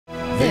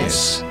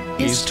This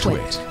is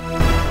TWiT.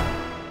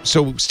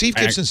 So Steve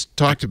Gibson's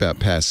talked about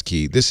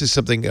Passkey. This is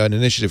something, an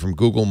initiative from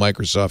Google,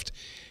 Microsoft,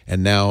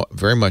 and now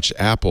very much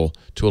Apple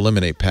to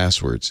eliminate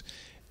passwords.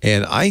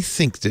 And I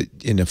think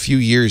that in a few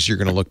years, you're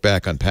going to look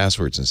back on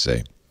passwords and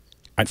say,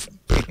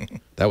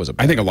 that was a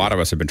bad I think a idea. lot of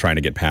us have been trying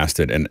to get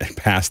past it and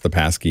past the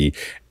passkey,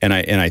 and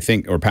I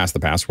think, or past the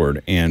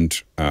password, and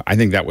I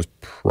think that was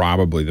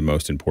probably the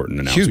most important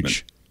announcement.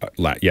 Huge.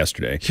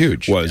 Yesterday.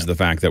 Huge. Was the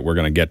fact that we're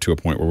going to get to a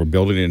point where we're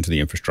building it into the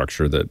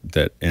infrastructure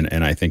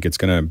and I think it's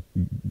going to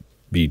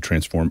be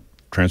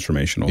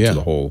transformational to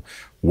the whole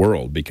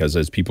world, because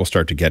as people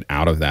start to get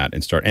out of that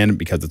and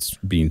because it's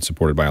being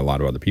supported by a lot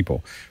of other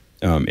people,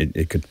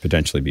 it could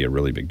potentially be a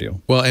really big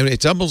deal. Well, and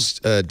it doubles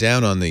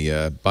down on the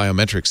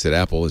biometrics that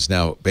Apple is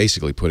now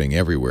basically putting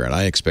everywhere, and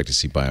I expect to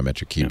see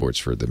biometric keyboards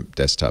for the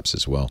desktops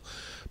as well,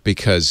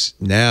 because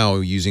now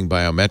using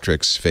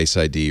biometrics, Face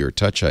ID or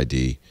Touch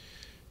ID,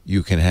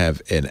 you can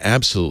have an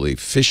absolutely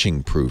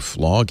phishing-proof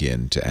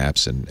login to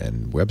apps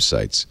and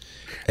websites,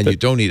 and you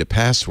don't need a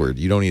password.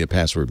 You don't need a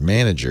password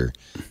manager.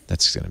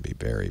 That's going to be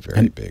very,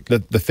 very big.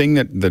 The thing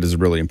that is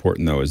really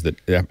important, though, is that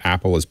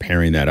Apple is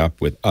pairing that up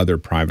with other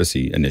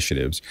privacy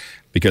initiatives,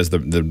 because the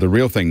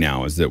real thing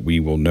now is that we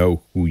will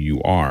know who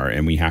you are,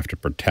 and we have to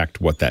protect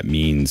what that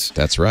means.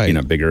 That's right. In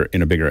a bigger,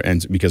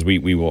 and because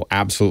we will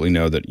absolutely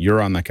know that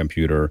you're on the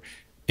computer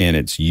and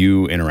it's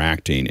you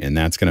interacting, and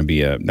that's going to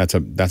be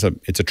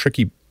it's a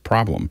tricky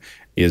problem,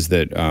 is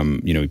that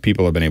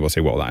people have been able to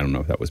say, well, I don't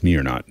know if that was me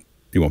or not.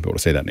 You won't be able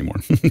to say that anymore.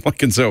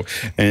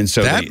 and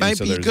so that might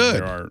be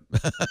good.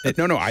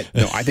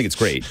 I think it's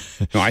great.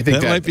 No, I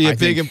think that might be a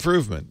big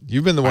improvement.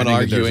 You've been the one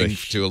arguing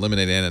to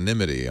eliminate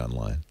anonymity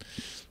online.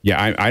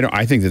 Yeah,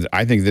 I think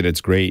that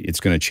it's great. It's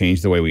going to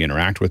change the way we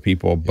interact with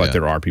people, but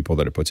there are people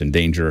that it puts in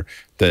danger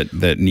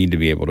that need to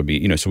be able to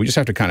be, so we just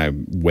have to kind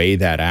of weigh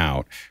that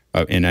out.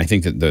 And I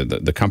think that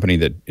the company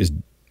that is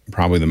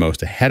probably the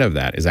most ahead of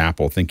that is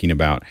Apple, thinking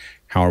about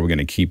how are we going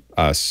to keep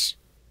us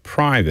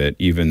private,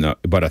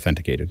 but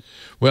authenticated.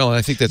 Well, and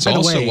I think that's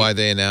also why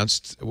they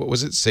announced, what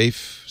was it,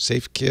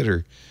 SafeKit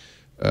or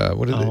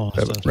what did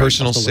they?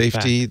 Personal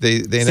safety.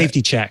 They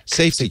Safety check.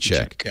 Safety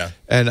check. Yeah.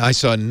 And I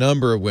saw a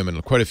number of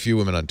women, quite a few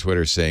women on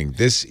Twitter saying,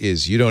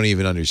 you don't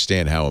even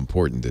understand how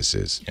important this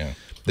is. Yeah.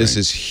 This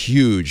is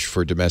huge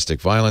for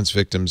domestic violence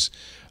victims,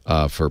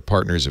 for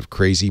partners of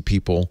crazy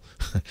people,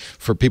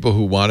 for people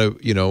who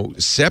want to,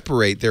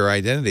 separate their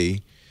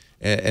identity.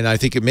 And I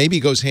think it maybe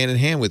goes hand in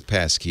hand with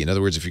Passkey. In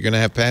other words, if you're going to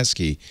have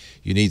Passkey,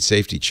 you need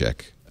safety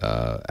check.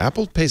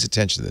 Apple pays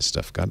attention to this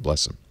stuff. God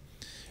bless them.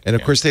 And,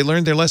 of course, they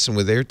learned their lesson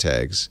with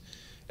AirTags,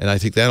 and I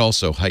think that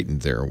also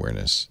heightened their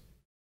awareness.